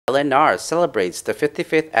LNR celebrates the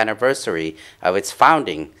 55th anniversary of its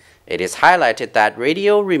founding. It is highlighted that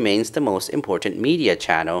radio remains the most important media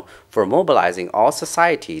channel for mobilizing all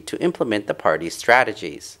society to implement the party's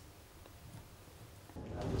strategies.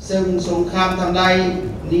 Speaking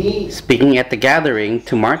at the gathering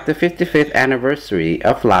to mark the 55th anniversary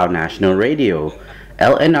of Lao National Radio,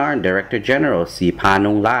 LNR Director General Sipha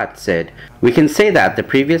Nonglath said, "We can say that the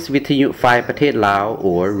previous Vithayou Fai Pathet Lao,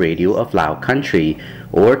 or Radio of Lao Country,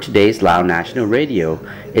 or today's Lao National Radio,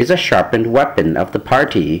 is a sharpened weapon of the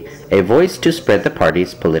party, a voice to spread the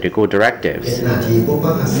party's political directives."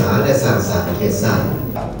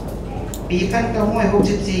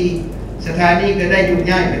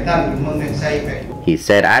 He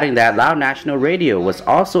said, adding that Lao National Radio was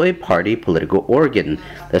also a party political organ,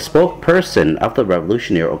 the spokesperson of the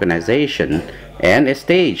revolutionary organization, and a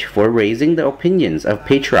stage for raising the opinions of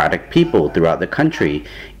patriotic people throughout the country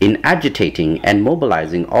in agitating and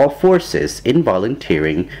mobilizing all forces in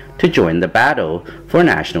volunteering to join the battle for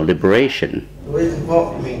national liberation.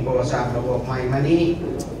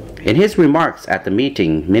 In his remarks at the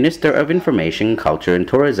meeting, Minister of Information, Culture and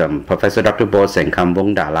Tourism, Professor Dr. Boseng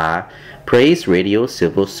Kamvong Dala, praised radio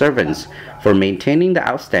civil servants for maintaining the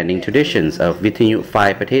outstanding traditions of Vithayou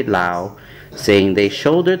Fai Pathet Lao, saying they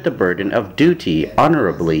shouldered the burden of duty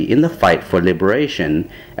honorably in the fight for liberation,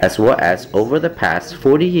 as well as over the past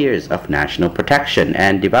 40 years of national protection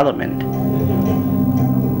and development.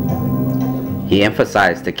 He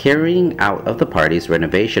emphasized the carrying out of the party's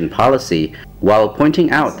renovation policy while pointing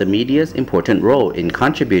out the media's important role in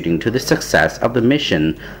contributing to the success of the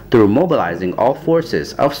mission through mobilizing all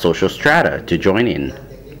forces of social strata to join in.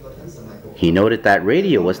 He noted that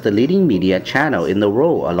radio was the leading media channel in the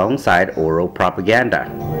role alongside oral propaganda.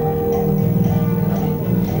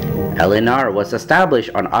 LNR was established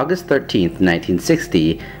on August 13,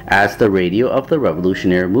 1960 as the Radio of the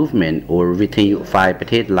Revolutionary Movement, or Vithayou Fai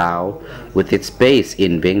Pathet Lao, with its base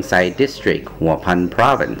in Veng Sai District, Hua Phan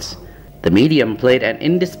Province. The medium played an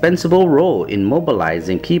indispensable role in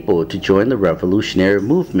mobilizing people to join the revolutionary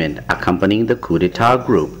movement accompanying the coup d'etat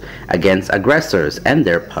group against aggressors and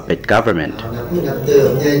their puppet government.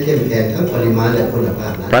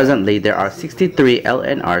 Presently, there are 63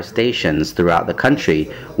 LNR stations throughout the country,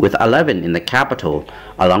 with 11 in the capital,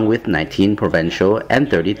 along with 19 provincial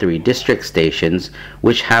and 33 district stations,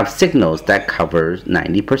 which have signals that cover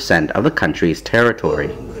 90% of the country's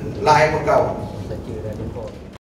territory.